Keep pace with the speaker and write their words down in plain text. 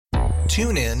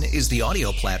TuneIn is the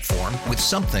audio platform with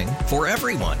something for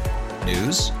everyone.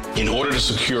 News. In order to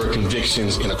secure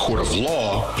convictions in a court of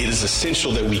law, it is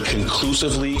essential that we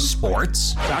conclusively.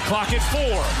 Sports. Shot clock at 4.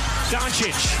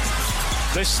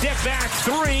 Doncic. The step back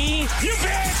 3. You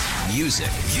bet. Music.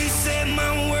 You set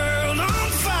my world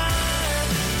on fire.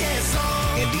 Yes,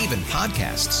 and even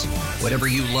podcasts. Whatever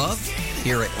you love,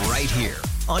 hear it right here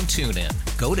on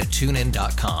TuneIn. Go to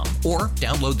TuneIn.com or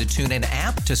download the TuneIn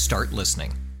app to start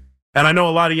listening. And I know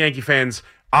a lot of Yankee fans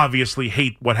obviously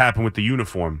hate what happened with the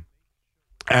uniform.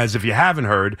 As if you haven't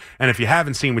heard, and if you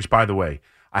haven't seen, which, by the way,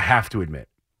 I have to admit,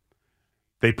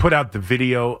 they put out the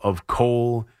video of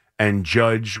Cole and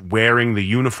Judge wearing the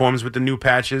uniforms with the new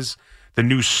patches, the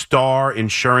new Star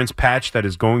Insurance patch that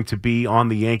is going to be on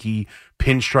the Yankee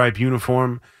pinstripe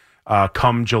uniform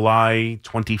come July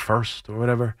 21st or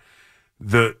whatever.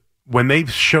 When they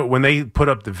put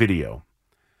up the video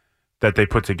that they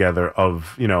put together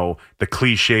of, the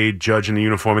cliched Judge in the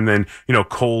uniform and then,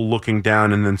 Cole looking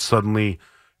down and then suddenly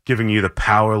giving you the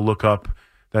power look up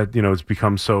that, it's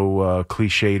become so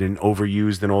cliched and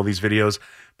overused in all these videos.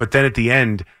 But then at the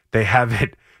end, they have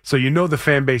it. So the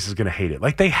fan base is going to hate it.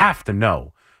 Like, they have to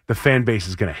know the fan base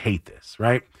is going to hate this,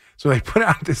 right? So they put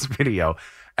out this video.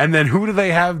 And then who do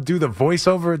they have do the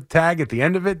voiceover tag at the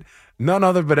end of it? None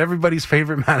other but everybody's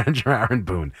favorite manager, Aaron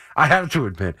Boone. I have to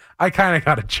admit, I kind of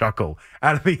got a chuckle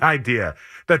out of the idea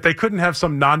that they couldn't have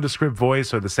some nondescript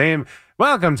voice or the same,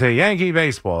 welcome to Yankee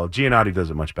baseball. Giannotti does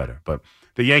it much better, but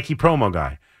the Yankee promo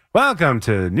guy, welcome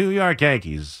to New York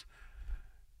Yankees.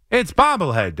 It's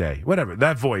bobblehead day, whatever,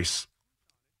 that voice,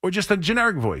 or just a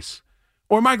generic voice,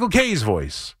 or Michael Kay's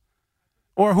voice,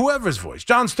 or whoever's voice,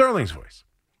 John Sterling's voice.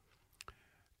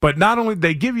 But not only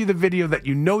they give you the video that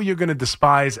you're going to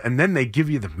despise, and then they give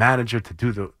you the manager to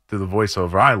do the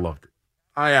voiceover. I loved it.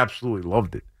 I absolutely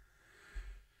loved it.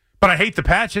 But I hate the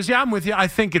patches. Yeah, I'm with you. I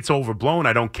think it's overblown.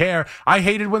 I don't care. I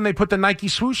hated when they put the Nike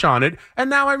swoosh on it,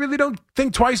 and now I really don't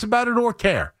think twice about it or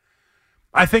care.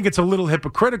 I think it's a little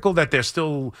hypocritical that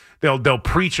they'll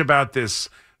preach about this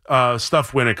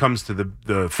stuff when it comes to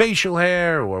the facial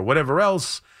hair or whatever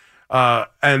else,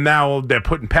 and now they're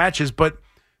putting patches, but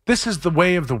this is the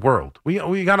way of the world.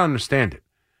 We got to understand it.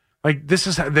 Like, this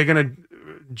is how they're going to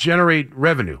generate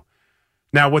revenue.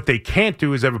 Now, what they can't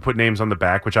do is ever put names on the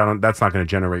back, which that's not going to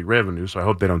generate revenue, so I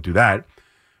hope they don't do that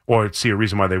or see a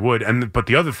reason why they would. But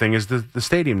the other thing is the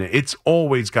stadium. It's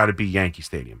always got to be Yankee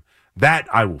Stadium. That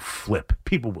I will flip.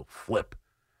 People will flip.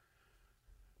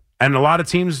 And a lot of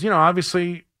teams,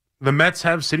 obviously the Mets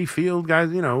have Citi Field,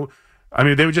 guys, I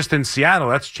mean, they were just in Seattle.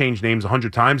 That's changed names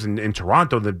 100 times. In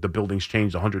Toronto, the building's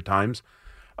changed 100 times.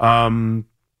 In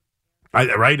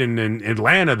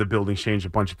Atlanta, the building's changed a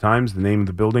bunch of times, the name of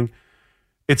the building.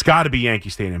 It's got to be Yankee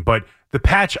Stadium. But the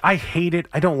patch, I hate it.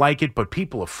 I don't like it, but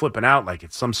people are flipping out like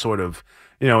it's some sort of,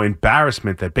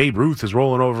 embarrassment that Babe Ruth is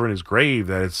rolling over in his grave,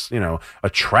 that it's, a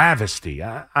travesty.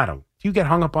 I don't. Do you get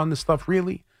hung up on this stuff,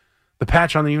 really? The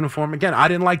patch on the uniform? Again, I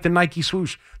didn't like the Nike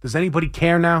swoosh. Does anybody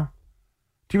care now?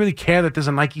 Do you really care that there's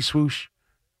a Nike swoosh?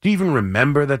 Do you even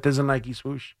remember that there's a Nike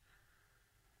swoosh?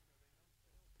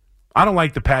 I don't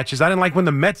like the patches. I didn't like when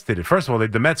the Mets did it. First of all,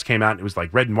 the Mets came out and it was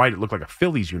like red and white. It looked like a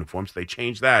Phillies uniform, so they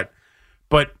changed that.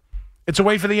 But it's a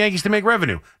way for the Yankees to make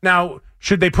revenue. Now,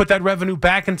 should they put that revenue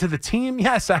back into the team?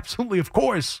 Yes, absolutely, of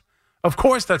course. Of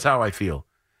course, that's how I feel.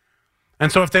 And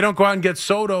so if they don't go out and get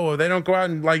Soto, or they don't go out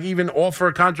and even offer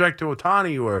a contract to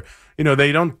Ohtani, or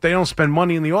they don't spend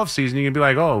money in the offseason, you can be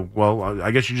like, oh, well, I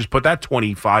guess you just put that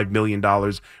 $25 million,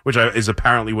 which is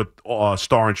apparently what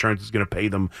Star Insurance is going to pay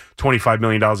them, $25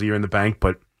 million a year in the bank.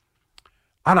 But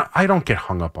I don't get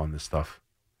hung up on this stuff.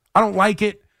 I don't like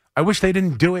it. I wish they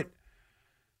didn't do it.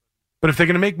 But if they're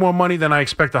going to make more money, then I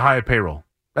expect a higher payroll.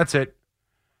 That's it.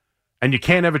 And you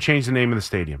can't ever change the name of the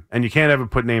stadium. And you can't ever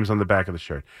put names on the back of the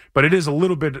shirt. But it is a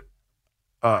little bit,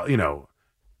 a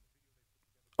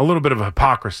little bit of a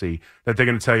hypocrisy that they're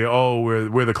going to tell you, oh,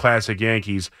 we're the classic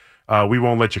Yankees. We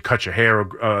won't let you cut your hair,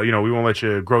 we won't let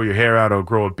you grow your hair out or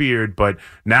grow a beard. But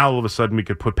now all of a sudden we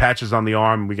could put patches on the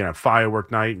arm and we can have firework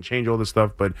night and change all this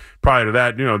stuff. But prior to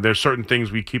that, there's certain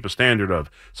things we keep a standard of.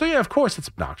 So, yeah, of course it's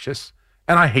obnoxious.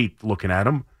 And I hate looking at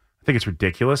them. I think it's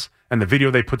ridiculous. And the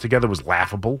video they put together was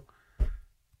laughable.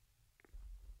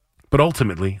 But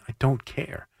ultimately, I don't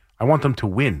care. I want them to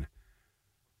win.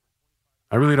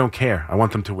 I really don't care. I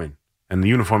want them to win. And the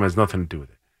uniform has nothing to do with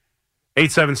it.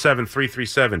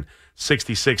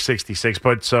 877-337-6666.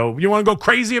 But so you want to go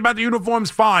crazy about the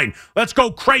uniforms? Fine. Let's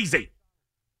go crazy.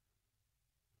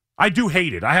 I do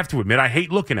hate it. I have to admit, I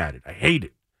hate looking at it. I hate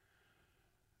it.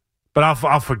 But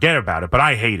I'll forget about it. But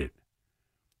I hate it.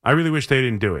 I really wish they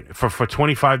didn't do it. For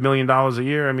 $25 million a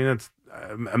year, I mean,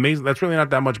 amazing. That's really not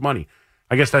that much money.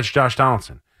 I guess that's Josh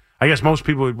Donaldson. I guess most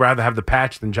people would rather have the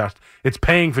patch than Josh. It's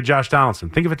paying for Josh Donaldson.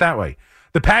 Think of it that way.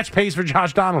 The patch pays for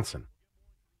Josh Donaldson.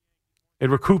 It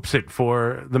recoups it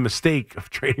for the mistake of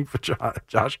trading for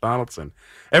Josh Donaldson.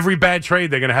 Every bad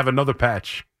trade, they're going to have another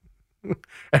patch.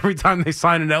 Every time they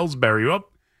sign an Ellsbury,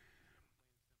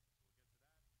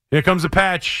 here comes a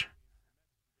patch.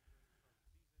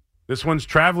 This one's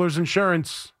Travelers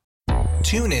Insurance.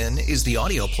 TuneIn is the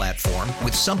audio platform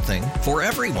with something for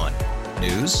everyone.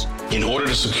 News. In order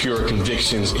to secure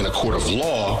convictions in a court of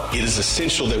law, it is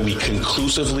essential that we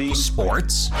conclusively.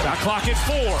 Sports. Shot clock at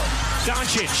 4.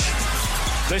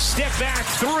 Doncic. The step back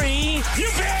 3. You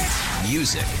bet.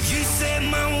 Music. You set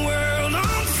my world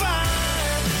on fire.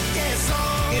 Yes,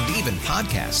 and even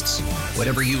podcasts.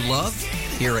 Whatever you love,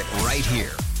 hear it right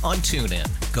here on TuneIn.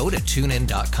 Go to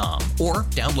TuneIn.com or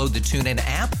download the TuneIn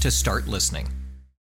app to start listening.